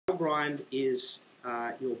Valgrind is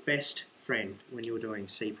your best friend when you're doing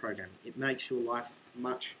C programming. It makes your life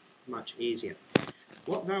much easier.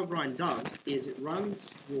 What Valgrind does is it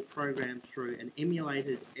runs your program through an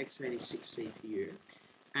emulated x86 CPU,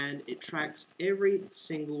 and it tracks every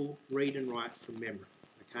single read and write from memory.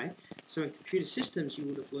 Okay, so in computer systems you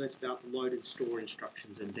would have learnt about the load and store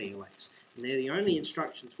instructions and DLX, and they're the only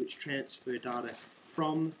instructions which transfer data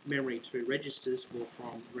from memory to registers or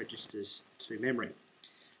from registers to memory.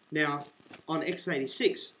 Now, on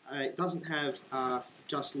x86, it doesn't have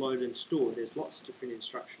just load and store. There's lots of different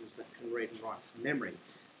instructions that can read and write from memory,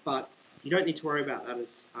 but you don't need to worry about that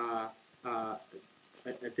as,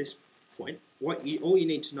 at this point. All you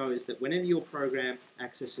need to know is that whenever your program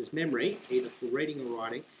accesses memory, either for reading or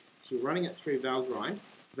writing, if you're running it through Valgrind,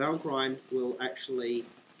 Valgrind will actually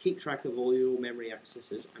keep track of all your memory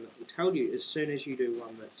accesses, and it will tell you as soon as you do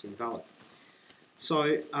one that's invalid.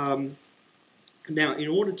 So now, in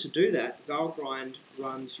order to do that, Valgrind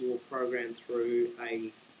runs your program through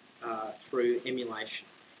through emulation,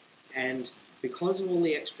 and because of all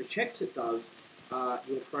the extra checks it does,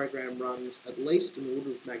 your program runs at least an order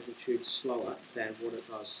of magnitude slower than what it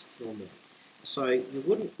does normally. So you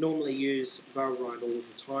wouldn't normally use Valgrind all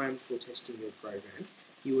the time for testing your program.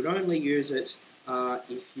 You would only use it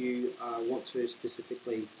if you want to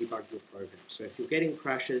specifically debug your program. So if you're getting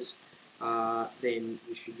crashes, then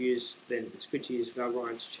it's good to use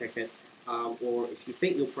Valgrind to check it. Or if you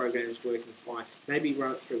think your program is working fine, maybe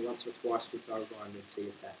run it through once or twice with Valgrind and see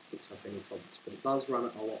if that picks up any problems. But it does run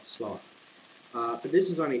it a lot slower. But this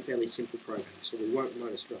is only a fairly simple program, so we won't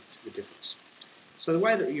notice much of a difference. So the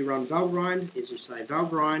way that you run Valgrind is you say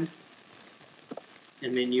Valgrind,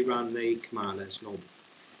 and then you run the command as normal.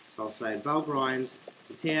 So I'll say Valgrind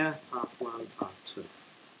compare path 1, path 2.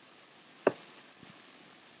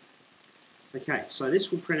 Okay, so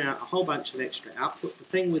this will print out a whole bunch of extra output. The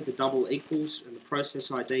thing with the double equals and the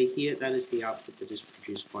process ID here, that is the output that is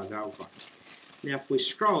produced by Valgrind. Now if we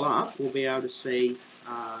scroll up, we'll be able to see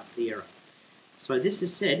the error. So this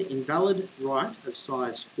is said invalid write of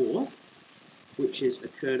size 4, which has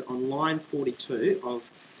occurred on line 42 of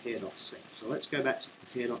compare.c. So let's go back to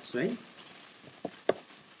compare.c.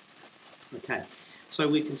 Okay, so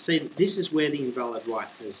we can see that this is where the invalid write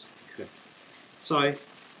has occurred. So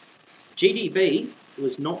GDB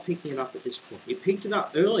was not picking it up at this point. It picked it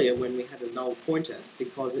up earlier when we had a null pointer,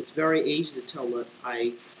 because it's very easy to tell that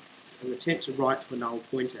an attempt to write to a null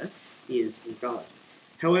pointer is invalid.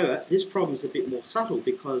 However, this problem is a bit more subtle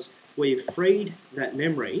because we've freed that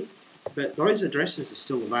memory, but those addresses are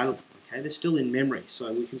still available. Okay, they're still in memory,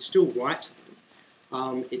 so we can still write to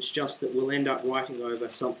them. It's just that we'll end up writing over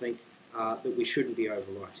something that we shouldn't be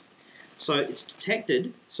overwriting. So it's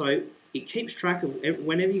detected, so it keeps track of,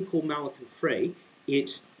 whenever you call malloc and free,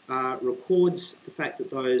 it records the fact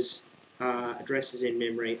that those addresses in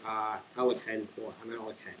memory are allocated or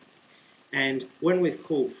unallocated. And when we've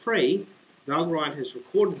called free, Valgrind has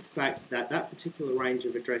recorded the fact that that particular range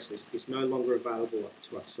of addresses is no longer available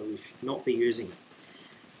to us, so we should not be using it.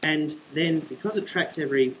 And then, because it tracks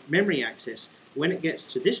every memory access, when it gets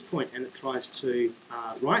to this point and it tries to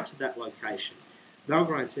write to that location,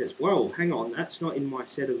 Valgrind says, whoa, hang on, that's not in my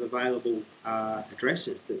set of available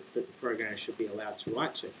addresses that the programmer should be allowed to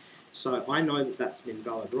write to. So I know that that's an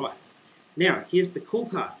invalid write. Now, here's the cool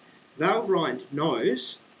part. Valgrind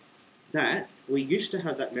knows that we used to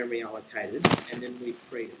have that memory allocated and then we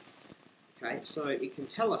freed it. Okay, so it can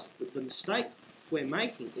tell us that the mistake we're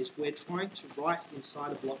making is we're trying to write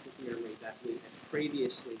inside a block of memory that we had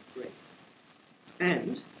previously freed.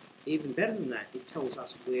 And, even better than that, it tells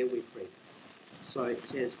us where we freed it. So it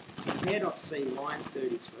says compare.c line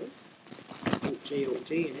 32, G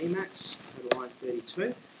and Emacs at line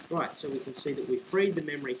 32. Right, so we can see that we freed the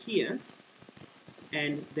memory here,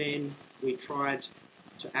 and then we tried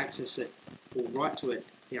to access it or write to it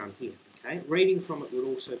down here. Okay, reading from it would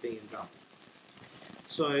also be invalid.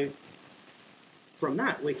 So from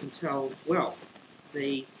that we can tell, well,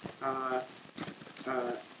 the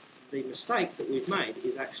mistake that we've made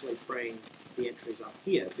is actually freeing the entries up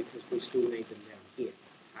here because we still need them down here.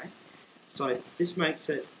 Okay, so this makes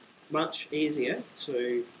it much easier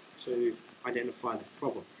to identify the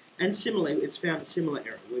problem. And similarly, it's found a similar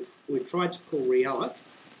error. We've tried to call realloc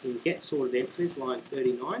in get sorted entries, line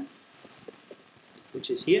 39, which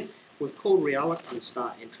is here. We've called realloc on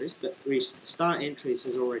start entries, but start entries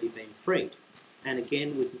has already been freed. And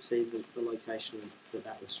again, we can see the location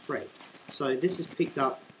that was freed. So this has picked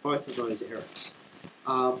up both of those errors.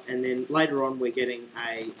 And then later on, we're getting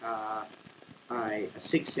a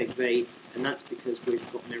 6seg-v, and that's because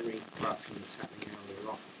we've got memory corruption that's happening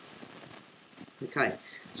earlier on. Okay,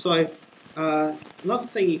 so Another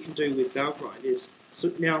thing you can do with Valgrind is,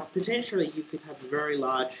 so now potentially you could have a very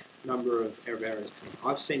large number of errors coming.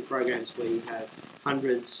 I've seen programs where you have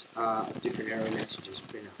hundreds of different error messages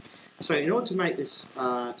print out. So in order to make this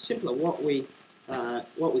simpler, what we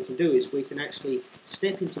can do is we can actually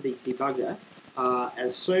step into the debugger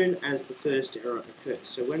as soon as the first error occurs.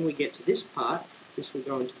 So when we get to this part, this will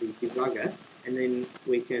go into the debugger, and then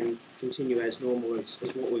we can continue as normal as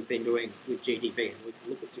what we've been doing with GDB, and we can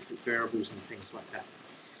look at different variables and things like that.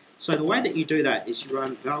 So the way that you do that is you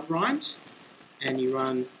run Valgrind, and you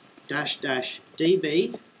run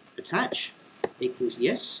 --db attach equals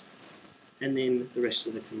yes, and then the rest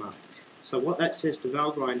of the command. So what that says to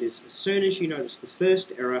Valgrind is, as soon as you notice the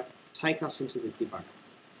first error, take us into the debugger.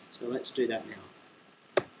 So let's do that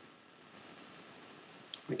now.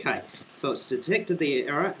 Okay, so it's detected the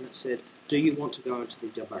error and it said, do you want to go into the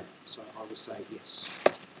debugger? So I will say yes.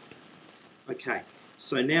 Okay,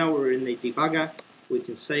 so now we're in the debugger. We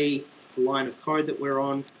can see the line of code that we're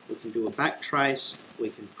on. We can do a backtrace. We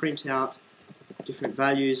can print out different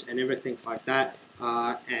values and everything like that.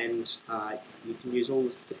 And you can use all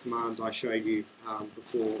the commands I showed you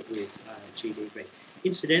before with GDB.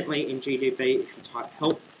 Incidentally, in GDB, if you type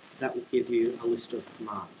help, that will give you a list of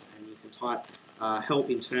commands. And you can type help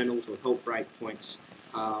internals or help breakpoints,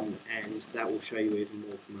 and that will show you even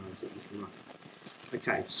more commands that you can run.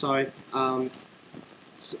 Okay, so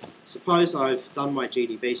suppose I've done my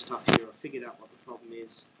GDB stuff here, I've figured out what the problem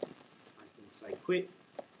is. I can say quit,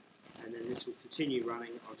 and then this will continue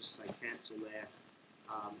running. I'll just say cancel there.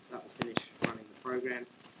 That will finish running the program.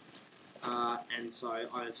 And so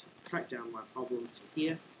I've tracked down my problem to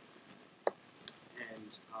here,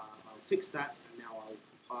 and I'll fix that, and now I'll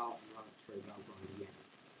compile and run it through Valgrind again.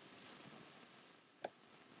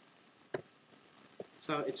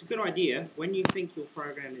 So it's a good idea, when you think your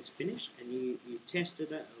program is finished and you've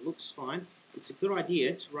tested it and it looks fine, it's a good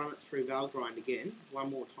idea to run it through Valgrind again one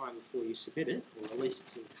more time before you submit it, or release it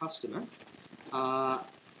to the customer,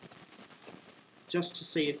 just to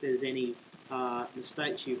see if there's any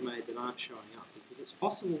mistakes you've made that aren't showing up, because it's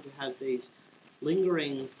possible to have these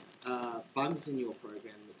lingering bugs in your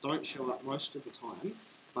program that don't show up most of the time,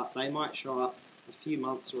 but they might show up a few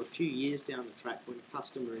months or a few years down the track when a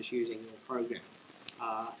customer is using your program.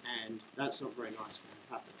 And that's not very nice to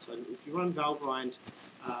have happen. So if you run Valgrind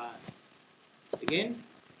again,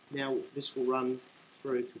 now this will run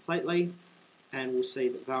through completely, and we'll see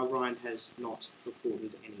that Valgrind has not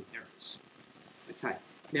reported any errors. Okay,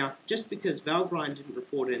 now just because Valgrind didn't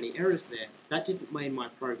report any errors there, that didn't mean my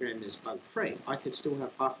program is bug-free. I could still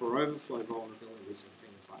have buffer overflow vulnerabilities and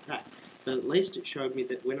things like that. But at least it showed me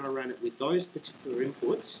that when I ran it with those particular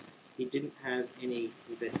inputs, it didn't have any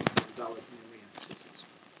invalid memory accesses.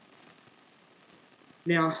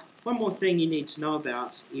 Now, one more thing you need to know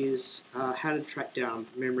about is how to track down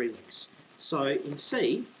memory leaks. So in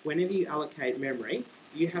C, whenever you allocate memory,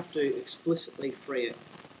 you have to explicitly free it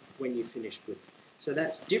when you're finished with it. So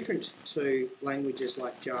that's different to languages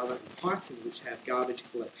like Java and Python, which have garbage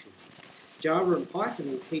collection. Java and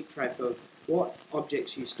Python will keep track of what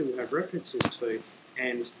objects you still have references to,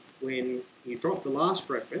 and when you drop the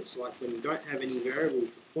last reference, like when you don't have any variables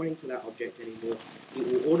pointing to that object anymore, it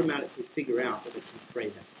will automatically figure out that it can free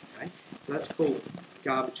that. Okay? So that's called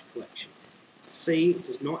garbage collection. C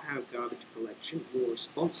does not have garbage collection. You're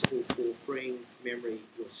responsible for freeing memory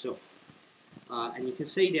yourself. And you can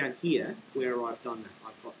see down here where I've done that.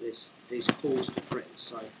 I've got these calls to free.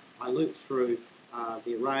 So I loop through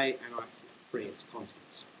the array and I free its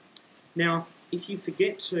contents. Now, if you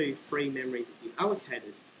forget to free memory that you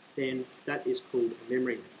allocated, then that is called a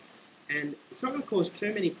memory leak. And it's not going to cause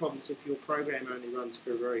too many problems if your program only runs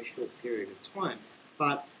for a very short period of time.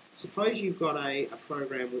 But suppose you've got a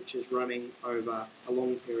program which is running over a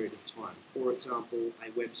long period of time. For example,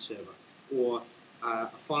 a web server or a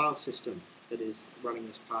file system that is running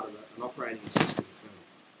as part of an operating system kernel.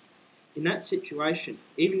 In that situation,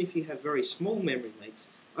 even if you have very small memory leaks,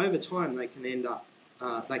 over time they can add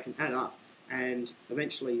up, and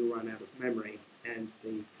eventually you'll run out of memory and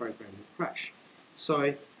the program will crash.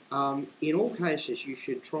 So in all cases, you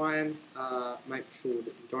should try and make sure that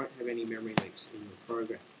you don't have any memory leaks in your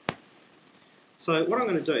program. So what I'm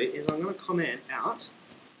going to do is I'm going to comment out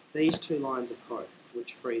these two lines of code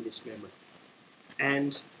which free this memory.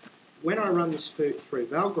 And when I run this through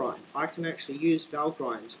Valgrind, I can actually use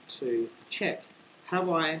Valgrind to check, have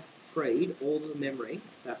I freed all the memory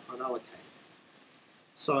that I've allocated?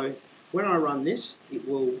 So when I run this, it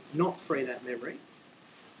will not free that memory,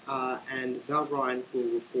 and Valgrind will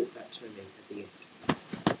report that to me at the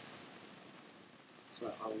end.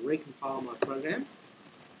 So I'll recompile my program.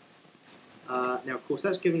 Now, of course,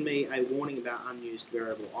 that's given me a warning about unused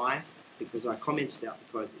variable I, because I commented out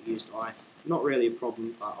the code that used I. Not really a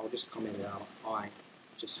problem, but I'll just comment it out I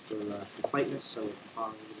just for completeness, so we're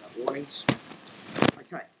compiling without warnings.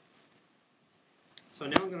 Okay. So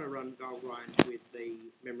now I'm going to run Valgrind with the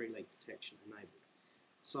memory leak detection enabled.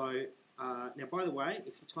 So now, by the way,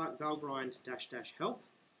 if you type Valgrind -- help,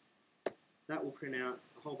 that will print out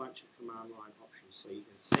a whole bunch of command line options, so you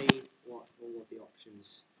can see what all of the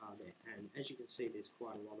options are there. And as you can see, there's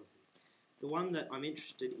quite a lot of them. The one that I'm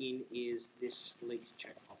interested in is this leak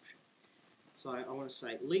check option. So I want to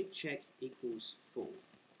say leak check equals full,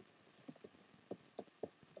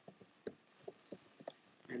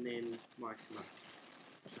 and then my command.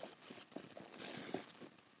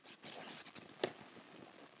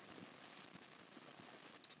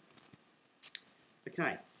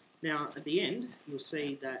 Okay, now at the end you'll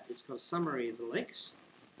see that it's got a summary of the leaks,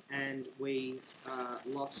 and we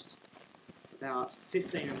lost about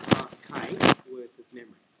 15.5K worth of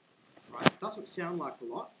memory. Right? It doesn't sound like a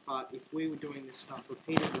lot, but if we were doing this stuff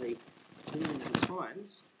repeatedly millions of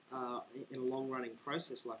times in a long-running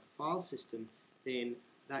process like a file system, then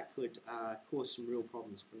that could cause some real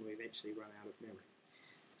problems when we eventually run out of memory.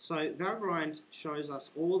 So Valgrind shows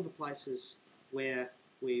us all of the places where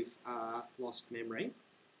we've lost memory,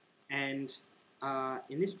 and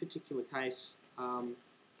in this particular case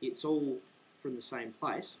it's all from the same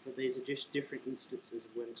place, but these are just different instances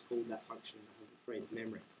of when it's called that function that hasn't freed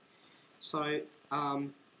memory. So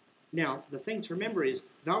now the thing to remember is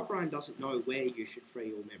Valgrind doesn't know where you should free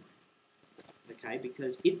your memory, okay,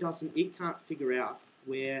 because it can't figure out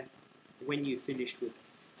when you finished with it.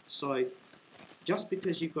 So just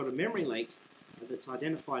because you've got a memory leak that's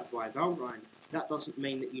identified by Valgrind, that doesn't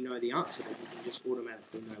mean that you know the answer, that you can just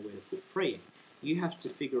automatically know where to put free in. You have to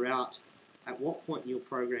figure out at what point in your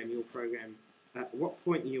program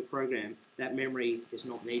that memory is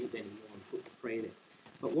not needed anymore and put the free there.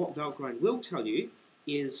 But what Valgrind will tell you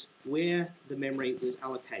is where the memory was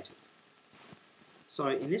allocated. So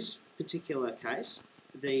in this particular case,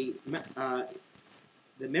 the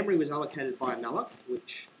memory was allocated by malloc,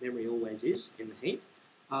 which memory always is in the heap,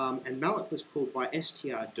 and malloc was called by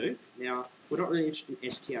strdupe. Now, we're not really interested in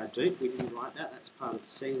strdupe, we didn't write that, that's part of the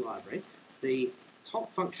C library. The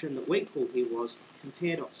top function that we called here was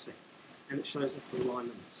compare.c, and it shows us the line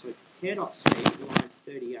numbers. So compare.c, line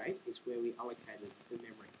 38, is where we allocated the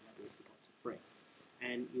memory that we forgot to free.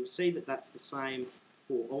 And you'll see that that's the same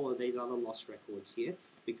for all of these other lost records here,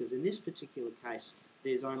 because in this particular case,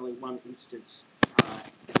 there's only one instance,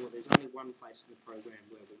 or there's only one place in the program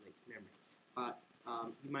where we leak memory. But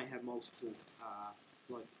you may have multiple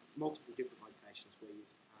different locations where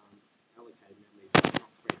you've allocated memory but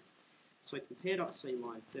not free. So compare.c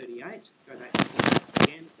line 38, go back to the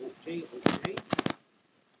again, Alt-G, Alt-G,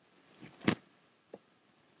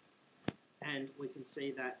 and we can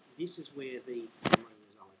see that this is where the memory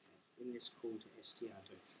was allocated in this call to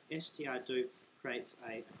strdupe. strdupe creates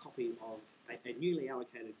a copy of a newly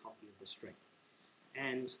allocated copy of the string,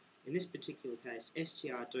 and in this particular case,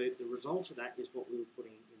 strdupe, the result of that is what we were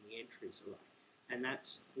putting in the entries array, and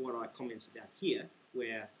that's what I commented out here,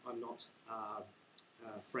 where I'm not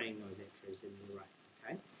freeing those entries in the array.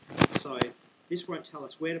 Okay, so this won't tell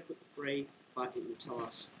us where to put the free, but it will tell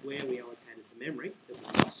us where we allocated the memory that we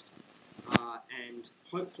lost, and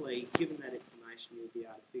hopefully, given that information, you'll be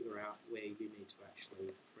able to figure out where you need to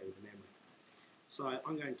actually free the memory. So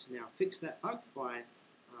I'm going to now fix that bug by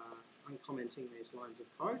uncommenting these lines of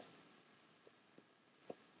code.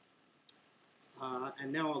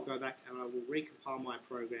 And now I'll go back and I will recompile my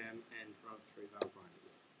program and run it through Valgrind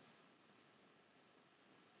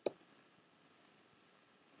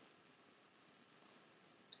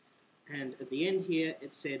again. And at the end here,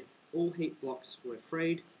 it said all heap blocks were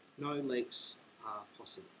freed, no leaks are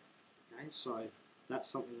possible. Okay, so that's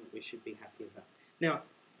something that we should be happy about. Now,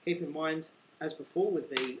 keep in mind, as before with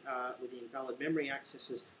the invalid memory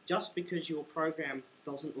accesses, just because your program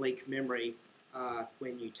doesn't leak memory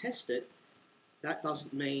when you test it, that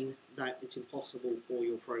doesn't mean that it's impossible for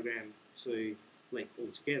your program to leak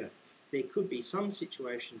altogether. There could be some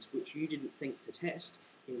situations which you didn't think to test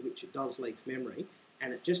in which it does leak memory,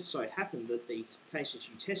 and it just so happened that these cases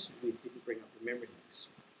you tested with didn't bring up the memory leaks.